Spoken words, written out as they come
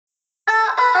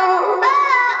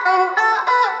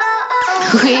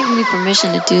Who gave me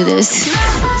permission to do this? Oh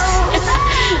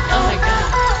my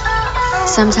god.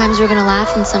 Sometimes we're gonna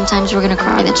laugh and sometimes we're gonna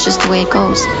cry. That's just the way it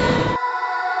goes.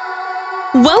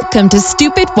 Welcome to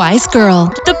Stupid Wise Girl,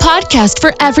 the podcast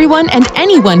for everyone and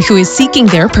anyone who is seeking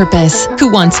their purpose,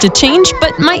 who wants to change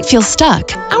but might feel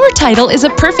stuck. Our title is a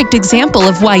perfect example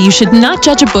of why you should not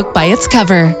judge a book by its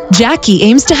cover. Jackie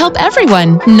aims to help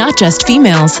everyone, not just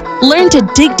females. Learn to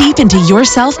dig deep into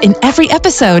yourself in every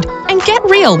episode and get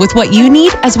real with what you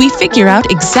need as we figure out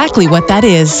exactly what that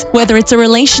is. Whether it's a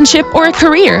relationship or a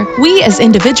career, we as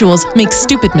individuals make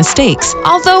stupid mistakes,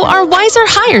 although our wiser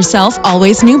higher self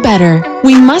always knew better.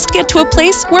 We must get to a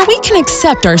place where we can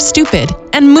accept our stupid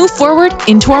and move forward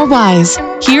into our wise.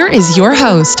 Here is your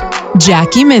host,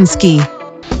 Jackie Minsky.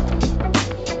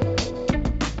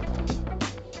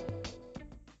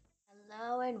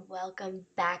 Hello and welcome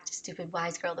back to Stupid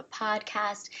Wise Girl, the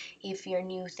podcast. If you're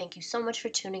new, thank you so much for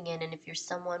tuning in. And if you're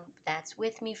someone that's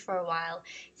with me for a while,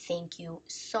 thank you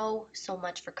so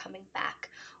much for coming back.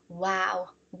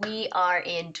 Wow, we are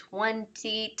in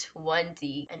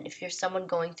 2020. And if you're someone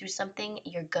going through something,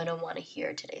 you're gonna want to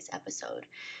hear today's episode.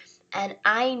 And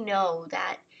I know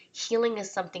that healing is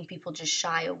something people just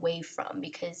shy away from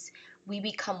because we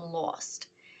become lost.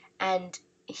 And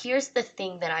here's the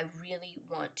thing that I really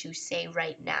want to say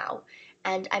right now.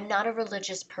 And I'm not a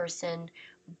religious person,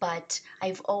 but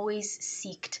I've always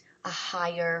sought a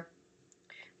higher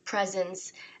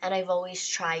presence, and I've always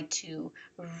tried to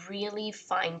really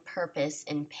find purpose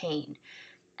in pain.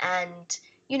 And,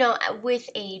 with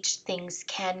age, things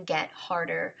can get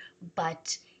harder,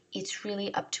 but it's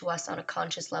really up to us on a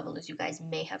conscious level, as you guys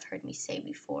may have heard me say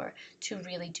before, to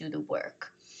really do the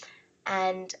work.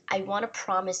 And I want to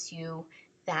promise you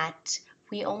that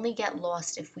we only get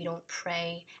lost if we don't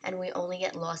pray, and we only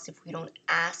get lost if we don't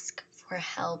ask for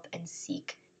help and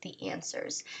seek the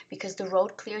answers. Because the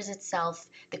road clears itself,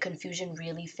 the confusion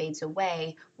really fades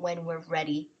away when we're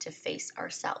ready to face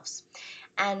ourselves.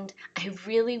 And I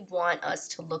really want us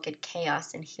to look at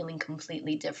chaos and healing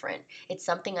completely different. It's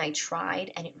something I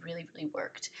tried and it really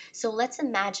worked. So let's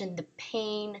imagine the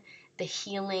pain, the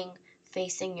healing,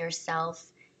 facing yourself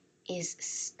is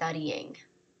studying.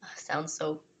 Sounds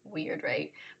so weird,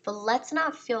 right? But let's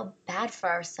not feel bad for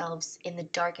ourselves in the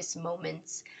darkest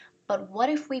moments. But what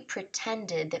if we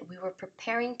pretended that we were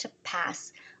preparing to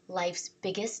pass life's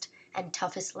biggest and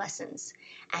toughest lessons,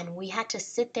 and we had to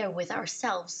sit there with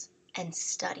ourselves and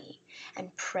study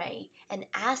and pray and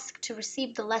ask to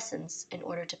receive the lessons in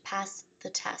order to pass the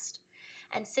test?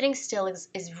 And sitting still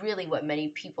is really what many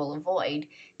people avoid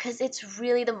because it's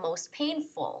really the most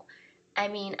painful. I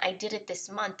mean, I did it this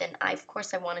month, and of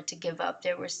course I wanted to give up.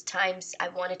 There was times I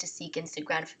wanted to seek instant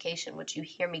gratification, which you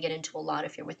hear me get into a lot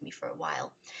if you're with me for a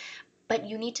while. But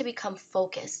you need to become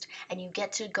focused, and you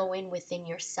get to go in within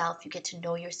yourself. You get to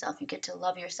know yourself. You get to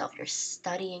love yourself. You're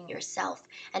studying yourself.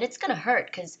 And it's going to hurt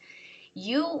because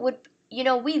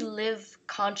we live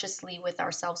consciously with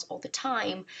ourselves all the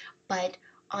time, but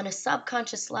on a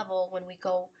subconscious level, when we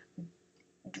go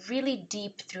really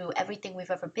deep through everything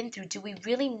we've ever been through, do we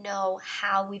really know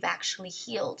how we've actually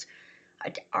healed?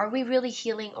 Are we really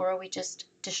healing, or are we just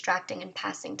distracting and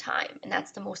passing time? And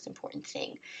that's the most important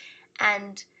thing.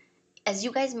 And as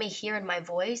you guys may hear in my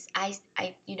voice, I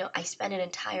spent an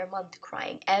entire month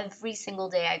crying. Every single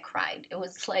day I cried. It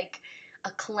was like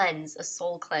a cleanse, a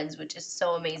soul cleanse, which is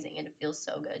so amazing and it feels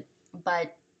so good.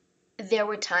 But there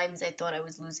were times I thought I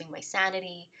was losing my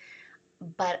sanity.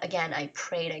 But again, I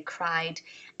prayed, I cried.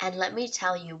 And let me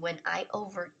tell you, when I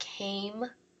overcame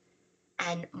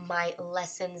and my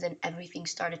lessons and everything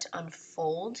started to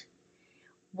unfold,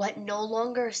 what no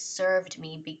longer served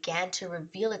me began to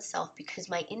reveal itself because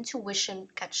my intuition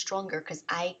got stronger because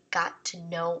I got to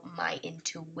know my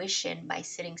intuition by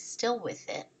sitting still with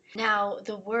it. Now,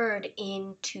 the word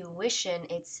intuition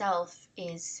itself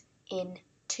is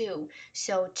into.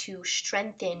 So to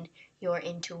strengthen your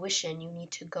intuition, you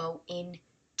need to go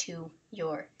into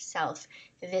yourself.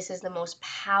 This is the most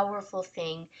powerful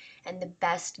thing and the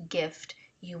best gift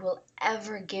you will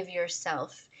ever give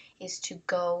yourself is to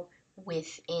go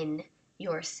within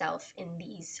yourself in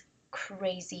these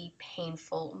crazy,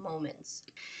 painful moments.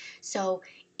 So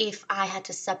if I had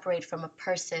to separate from a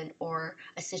person or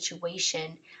a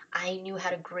situation, I knew how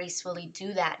to gracefully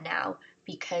do that now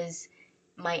because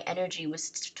my energy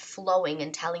was flowing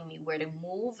and telling me where to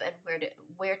move and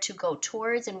where to go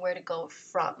towards and where to go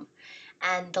from.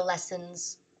 And the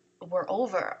lessons were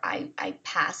over. I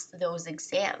passed those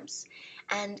exams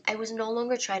and I was no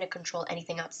longer trying to control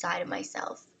anything outside of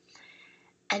myself.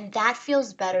 And that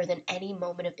feels better than any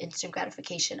moment of instant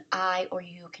gratification I or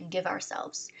you can give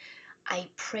ourselves. I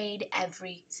prayed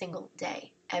every single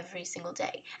day. every single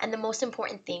day. And the most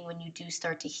important thing when you do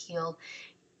start to heal,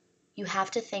 you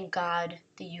have to thank God,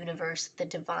 the universe, the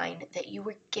divine, that you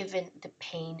were given the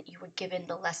pain, you were given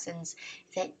the lessons,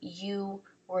 that you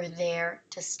were there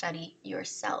to study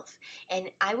yourself.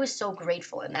 And I was so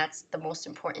grateful, and that's the most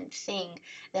important thing,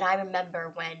 that I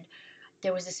remember when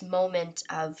there was this moment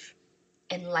of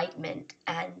enlightenment,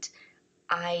 and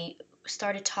I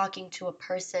started talking to a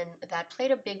person that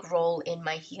played a big role in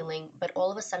my healing, but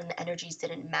all of a sudden the energies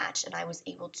didn't match, and I was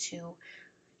able to,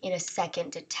 in a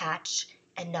second, detach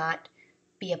and not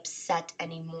be upset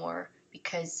anymore,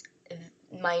 because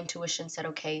my intuition said,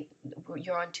 okay,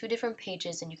 you're on two different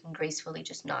pages and you can gracefully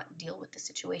just not deal with the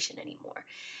situation anymore.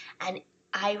 And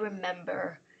I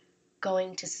remember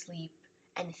going to sleep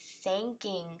and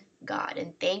thanking God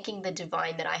and thanking the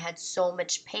divine that I had so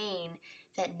much pain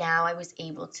that now I was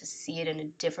able to see it in a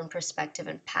different perspective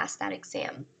and pass that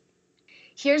exam.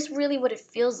 Here's really what it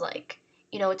feels like.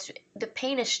 It's the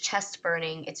pain is chest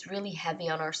burning. It's really heavy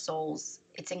on our souls.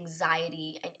 It's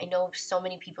anxiety. I know so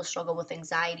many people struggle with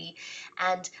anxiety.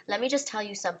 And let me just tell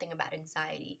you something about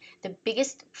anxiety. The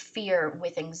biggest fear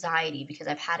with anxiety, because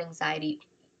I've had anxiety,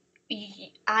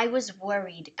 I was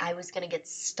worried I was going to get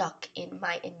stuck in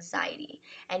my anxiety.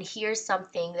 And here's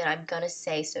something that I'm going to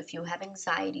say. So if you have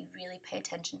anxiety, really pay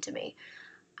attention to me.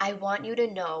 I want you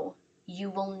to know you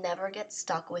will never get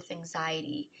stuck with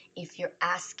anxiety if you're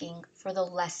asking for the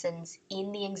lessons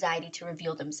in the anxiety to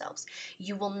reveal themselves.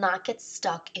 You will not get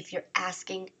stuck if you're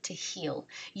asking to heal.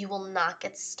 You will not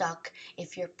get stuck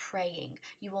if you're praying.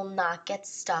 You will not get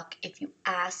stuck if you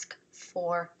ask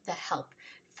for the help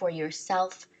for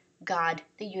yourself. God,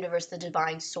 the universe, the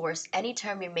divine source, any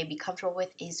term you may be comfortable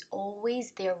with, is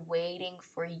always there waiting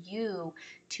for you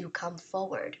to come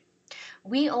forward.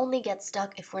 We only get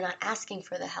stuck if we're not asking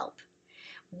for the help.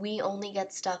 We only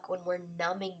get stuck when we're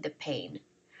numbing the pain.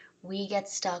 We get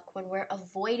stuck when we're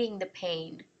avoiding the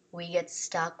pain. We get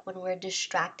stuck when we're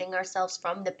distracting ourselves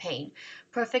from the pain.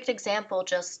 Perfect example,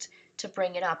 just to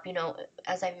bring it up,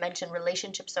 as I mentioned,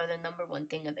 relationships are the number one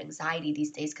thing of anxiety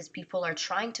these days because people are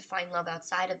trying to find love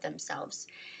outside of themselves.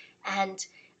 And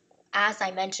as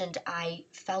I mentioned, I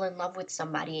fell in love with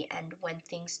somebody, and when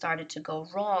things started to go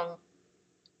wrong,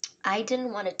 I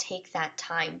didn't want to take that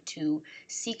time to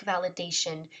seek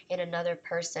validation in another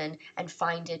person and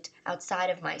find it outside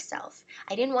of myself.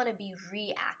 I didn't want to be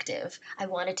reactive. I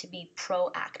wanted to be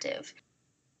proactive.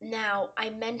 Now, I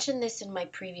mentioned this in my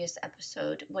previous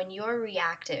episode. When you're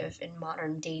reactive in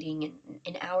modern dating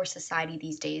in our society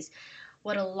these days,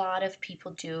 what a lot of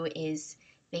people do is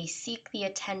they seek the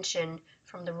attention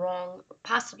from the wrong,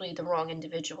 possibly the wrong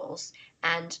individuals.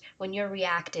 And when you're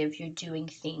reactive, you're doing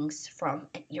things from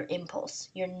your impulse.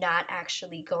 You're not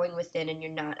actually going within, and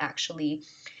you're not actually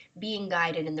being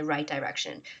guided in the right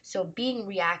direction. So being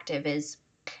reactive is,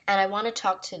 and I want to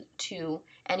talk to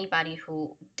anybody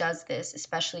who does this,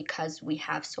 especially because we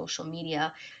have social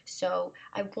media. So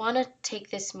I want to take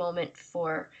this moment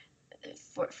for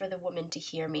the woman to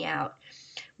hear me out.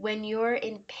 When you're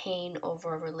in pain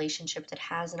over a relationship that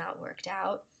has not worked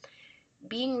out,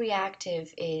 being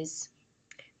reactive is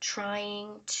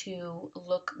trying to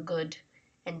look good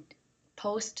and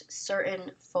post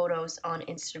certain photos on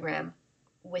Instagram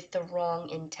with the wrong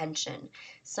intention.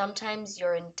 Sometimes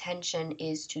your intention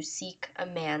is to seek a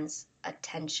man's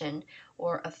attention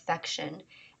or affection,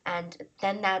 and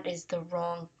then that is the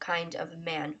wrong kind of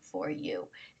man for you.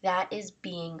 That is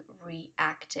being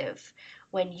reactive.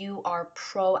 When you are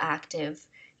proactive,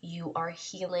 you are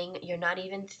healing. You're not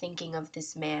even thinking of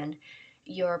this man.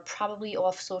 You're probably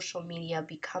off social media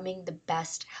becoming the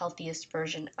best, healthiest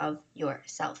version of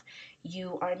yourself.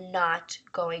 You are not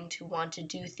going to want to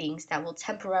do things that will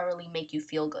temporarily make you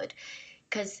feel good.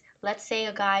 Because let's say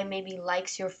a guy maybe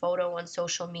likes your photo on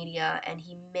social media and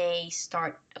he may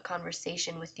start a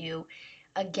conversation with you.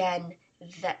 Again,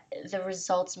 that the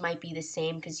results might be the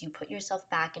same because you put yourself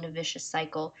back in a vicious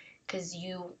cycle because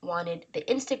you wanted the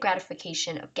instant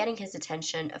gratification of getting his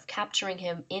attention, of capturing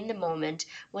him in the moment,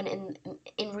 when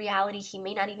in reality he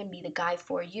may not even be the guy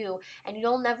for you, and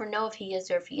you'll never know if he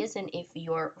is or if he isn't if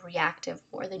you're reactive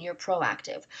more than you're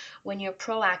proactive. When you're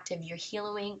proactive, you're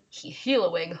healing.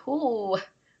 Ooh,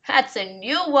 that's a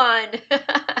new one.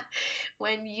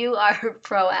 When you are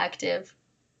proactive,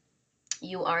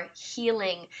 you are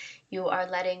healing. You are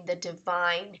letting the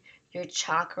divine, your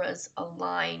chakras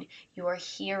align. You are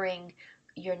hearing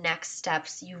your next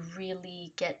steps. You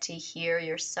really get to hear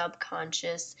your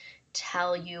subconscious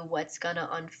tell you what's going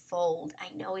to unfold. I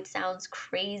know it sounds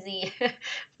crazy,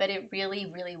 but it really,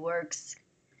 really works.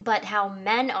 But how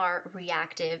men are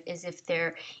reactive is if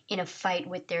they're in a fight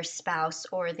with their spouse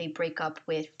or they break up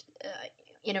with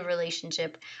in a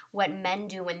relationship, what men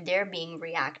do when they're being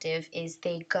reactive is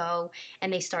they go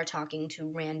and they start talking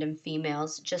to random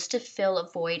females just to fill a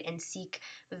void and seek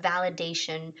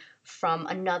validation from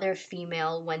another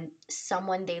female when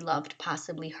someone they loved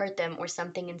possibly hurt them or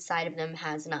something inside of them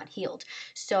has not healed.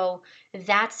 So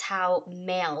that's how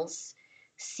males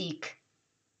seek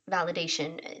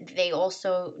validation. They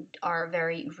also are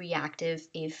very reactive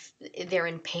if they're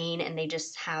in pain and they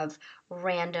just have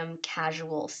random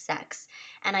casual sex.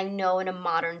 And I know in a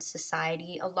modern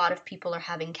society, a lot of people are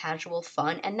having casual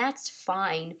fun, and that's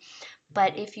fine.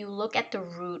 But if you look at the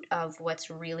root of what's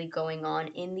really going on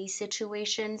in these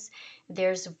situations,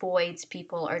 there's voids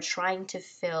people are trying to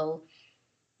fill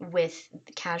with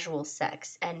casual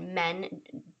sex, and men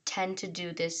tend to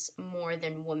do this more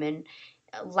than women,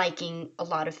 liking a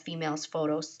lot of females'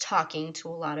 photos, talking to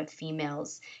a lot of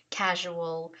females,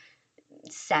 casual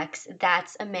sex.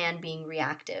 That's a man being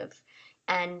reactive.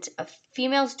 And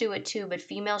females do it too, but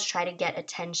females try to get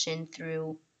attention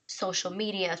through social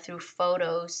media, through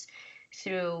photos,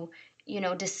 through,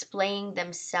 displaying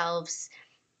themselves.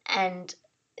 And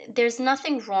there's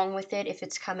nothing wrong with it if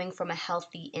it's coming from a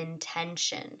healthy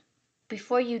intention.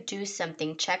 Before you do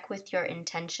something, check with your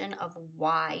intention of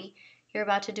why you're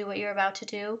about to do what you're about to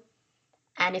do.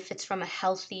 And if it's from a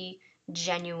healthy,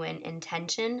 genuine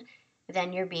intention,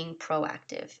 then you're being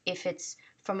proactive. If it's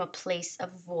from a place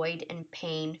of void and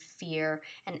pain, fear,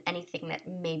 and anything that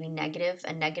may be negative,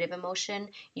 a negative emotion,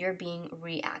 you're being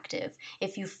reactive.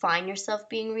 If you find yourself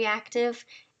being reactive,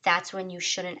 that's when you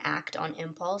shouldn't act on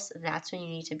impulse. That's when you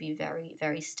need to be very,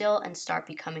 very still and start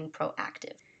becoming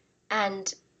proactive.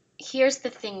 And here's the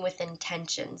thing with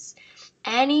intentions.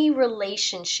 Any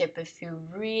relationship, if you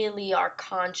really are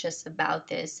conscious about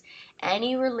this,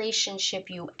 any relationship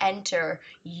you enter,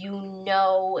 you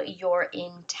know your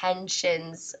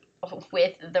intentions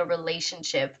with the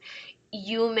relationship.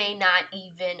 You may not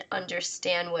even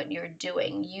understand what you're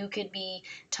doing. You could be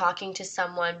talking to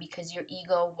someone because your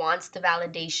ego wants the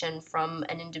validation from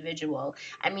an individual.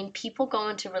 I mean, people go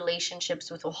into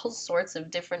relationships with all sorts of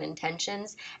different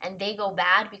intentions, and they go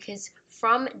bad because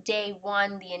from day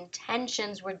one, the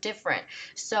intentions were different.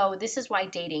 So, this is why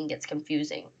dating gets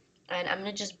confusing. And I'm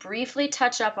going to just briefly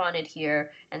touch up on it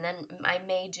here, and then I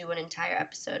may do an entire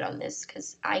episode on this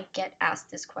because I get asked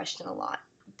this question a lot.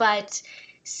 But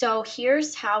so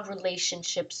here's how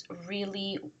relationships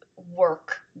really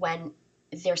work when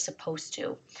they're supposed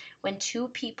to. When two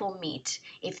people meet,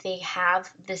 if they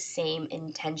have the same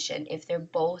intention, if they're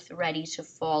both ready to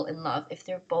fall in love, if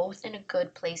they're both in a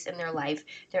good place in their life,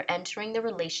 they're entering the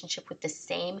relationship with the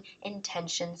same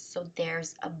intentions, so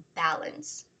there's a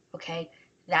balance. Okay?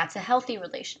 That's a healthy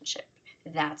relationship.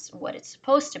 That's what it's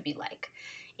supposed to be like.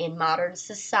 In modern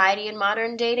society and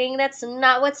modern dating, that's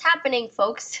not what's happening,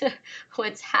 folks.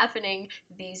 What's happening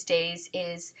these days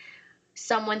is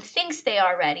someone thinks they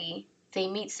are ready, they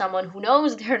meet someone who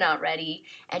knows they're not ready,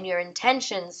 and your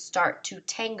intentions start to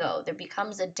tango. There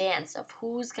becomes a dance of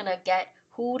who's gonna get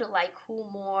who to like who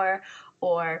more,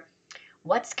 or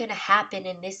what's gonna happen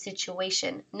in this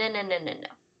situation. No, no, no, no, no.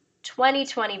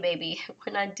 2020, baby.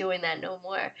 We're not doing that no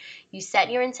more. You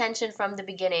set your intention from the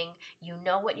beginning. You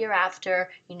know what you're after.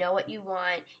 You know what you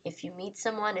want. If you meet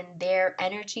someone and their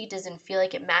energy doesn't feel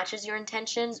like it matches your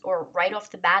intentions, or right off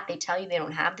the bat they tell you they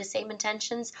don't have the same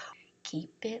intentions,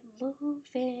 keep it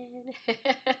moving.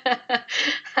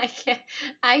 I can't,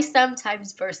 I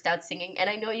sometimes burst out singing, and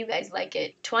I know you guys like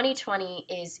it. 2020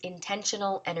 is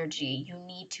intentional energy. You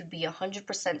need to be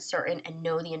 100% certain and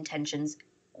know the intentions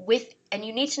and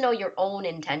you need to know your own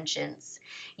intentions.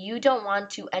 You don't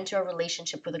want to enter a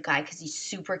relationship with a guy because he's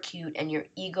super cute and your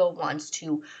ego wants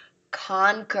to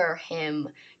conquer him.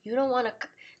 You don't want to.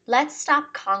 Let's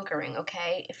stop conquering,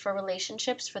 okay? For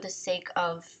relationships, for the sake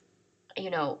of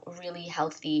really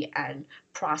healthy and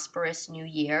prosperous new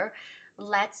year,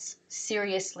 let's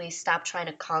seriously stop trying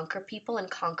to conquer people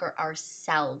and conquer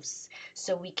ourselves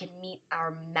so we can meet our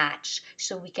match,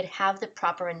 so we can have the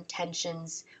proper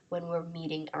intentions when we're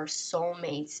meeting our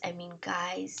soulmates. I mean,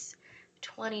 guys,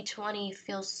 2020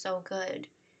 feels so good.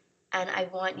 And I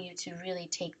want you to really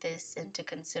take this into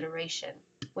consideration.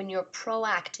 When you're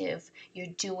proactive, you're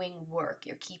doing work,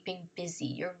 you're keeping busy,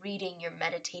 you're reading, you're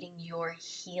meditating, you're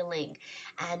healing.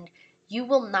 And you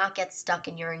will not get stuck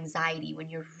in your anxiety when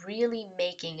you're really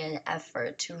making an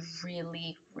effort to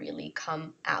really, really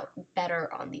come out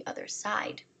better on the other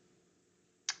side.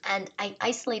 And I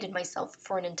isolated myself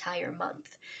for an entire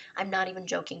month. I'm not even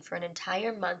joking. For an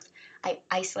entire month, I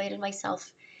isolated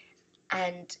myself,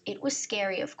 and it was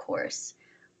scary, of course,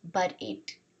 but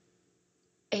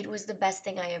it was the best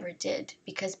thing I ever did,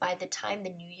 because by the time the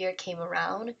new year came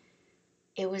around,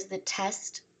 It was the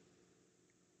test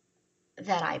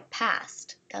that I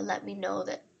passed that let me know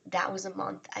that that was a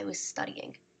month I was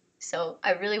studying. So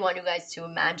I really want you guys to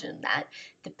imagine that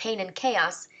the pain and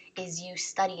chaos is you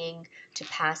studying to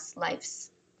pass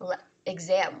life's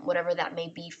exam, whatever that may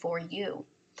be for you.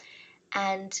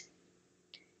 And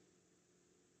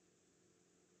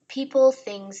people,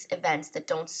 things, events that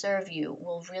don't serve you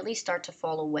will really start to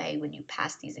fall away when you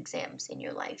pass these exams in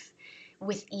your life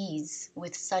with ease,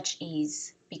 with such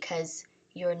ease, because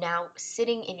you're now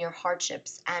sitting in your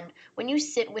hardships. And when you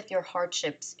sit with your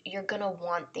hardships, you're going to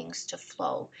want things to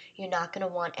flow. You're not going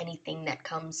to want anything that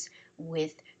comes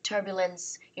with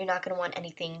turbulence. You're not going to want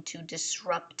anything to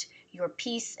disrupt your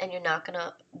peace, and you're not going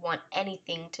to want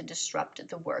anything to disrupt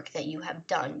the work that you have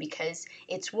done, because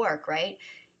it's work, right?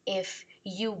 If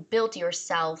you built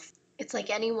yourself, it's like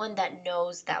anyone that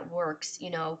knows that works,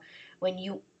 when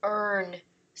you earn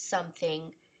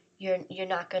something, you're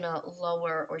not going to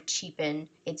lower or cheapen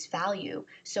its value.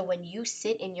 So when you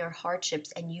sit in your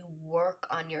hardships and you work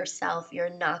on yourself,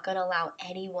 you're not going to allow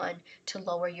anyone to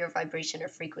lower your vibration or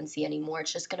frequency anymore.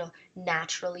 It's just going to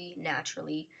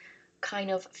naturally kind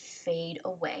of fade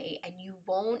away, and you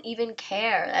won't even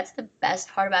care. That's the best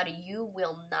part about it. You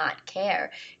will not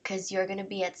care because you're going to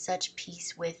be at such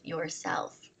peace with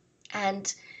yourself.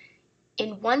 And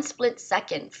in one split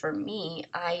second, for me,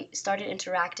 I started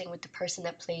interacting with the person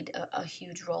that played a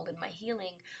huge role in my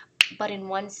healing. But in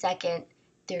 1 second,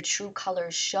 their true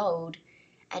colors showed.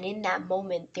 And in that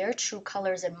moment, their true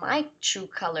colors and my true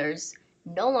colors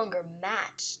no longer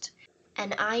matched.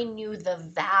 And I knew the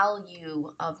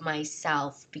value of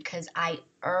myself because I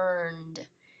earned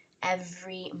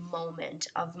every moment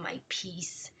of my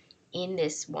peace in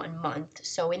this 1 month.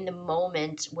 So, in the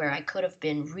moment where I could have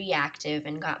been reactive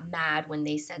and got mad when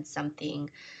they said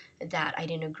something that I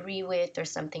didn't agree with or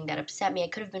something that upset me, I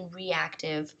could have been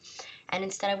reactive. And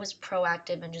instead, I was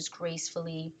proactive and just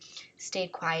gracefully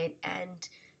stayed quiet and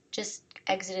just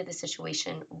exited the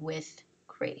situation with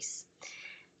grace.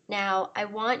 Now, I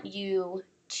want you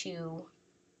to,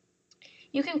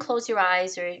 you can close your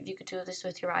eyes or you could do this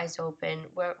with your eyes open,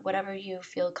 whatever you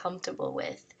feel comfortable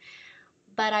with.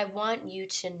 But I want you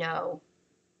to know,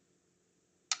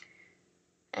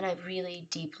 and I really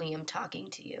deeply am talking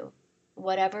to you,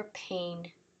 whatever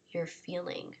pain you're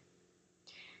feeling,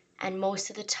 and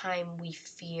most of the time we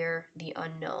fear the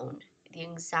unknown. The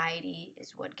anxiety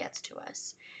is what gets to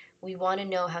us. We want to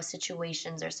know how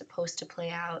situations are supposed to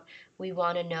play out. We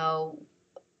want to know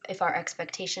if our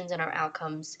expectations and our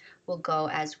outcomes will go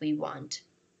as we want.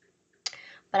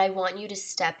 But I want you to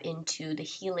step into the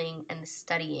healing and the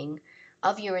studying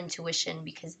of your intuition,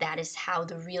 because that is how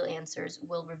the real answers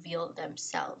will reveal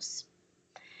themselves.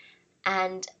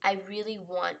 And I really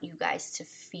want you guys to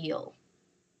feel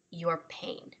your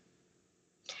pain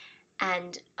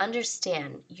and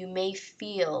understand you may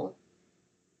feel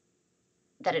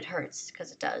that it hurts,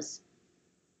 because it does.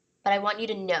 But I want you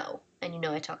to know, and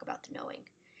I talk about the knowing,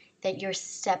 that you're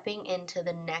stepping into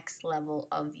the next level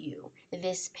of you.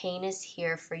 This pain is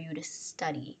here for you to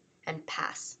study and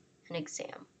pass an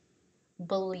exam.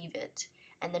 Believe it,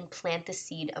 and then plant the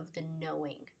seed of the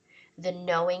knowing. The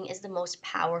knowing is the most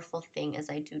powerful thing, as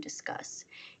I do discuss.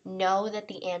 Know that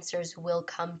the answers will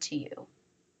come to you.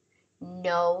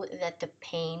 Know that the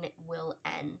pain will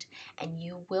end, and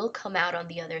you will come out on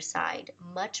the other side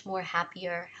much more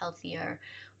happier, healthier,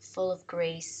 full of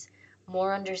grace,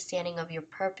 more understanding of your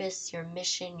purpose, your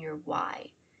mission, your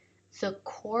why. The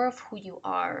core of who you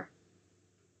are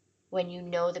when you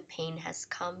know the pain has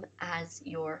come as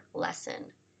your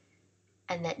lesson,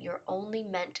 and that you're only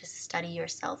meant to study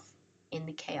yourself in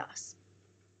the chaos.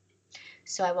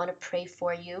 So I want to pray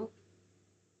for you,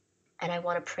 and I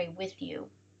want to pray with you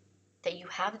that you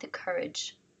have the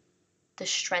courage, the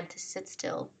strength to sit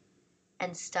still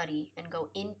and study and go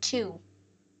into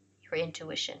your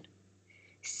intuition.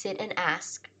 Sit and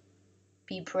ask.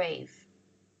 Be brave.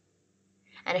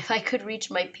 And if I could reach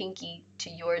my pinky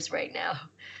to yours right now,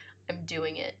 I'm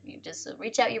doing it. You just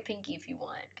reach out your pinky if you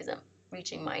want, because I'm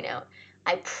reaching mine out.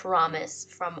 I promise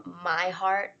from my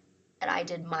heart that I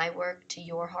did my work to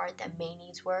your heart that may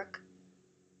needs work.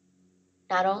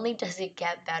 Not only does it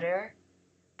get better,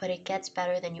 but it gets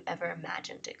better than you ever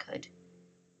imagined it could,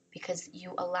 because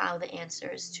you allow the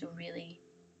answers to really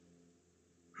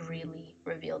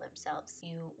reveal themselves.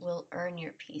 You will earn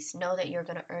your peace. Know that you're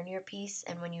going to earn your peace,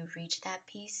 and when you reach that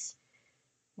peace,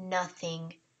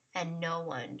 nothing and no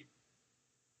one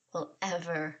will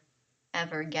ever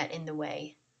get in the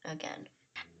way again.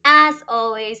 As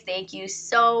always, thank you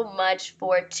so much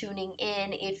for tuning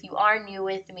in. If you are new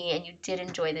with me and you did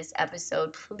enjoy this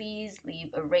episode, please leave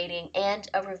a rating and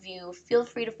a review. Feel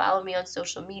free to follow me on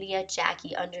social media,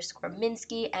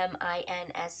 Jackie_Minsky,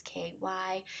 Minsky,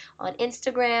 on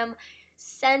Instagram.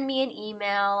 Send me an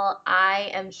email. I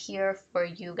am here for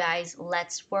you guys.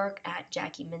 Let's work at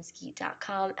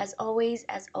JackieMinsky.com. As always,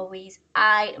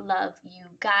 I love you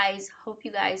guys. Hope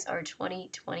you guys are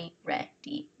 2020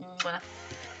 ready. Mwah.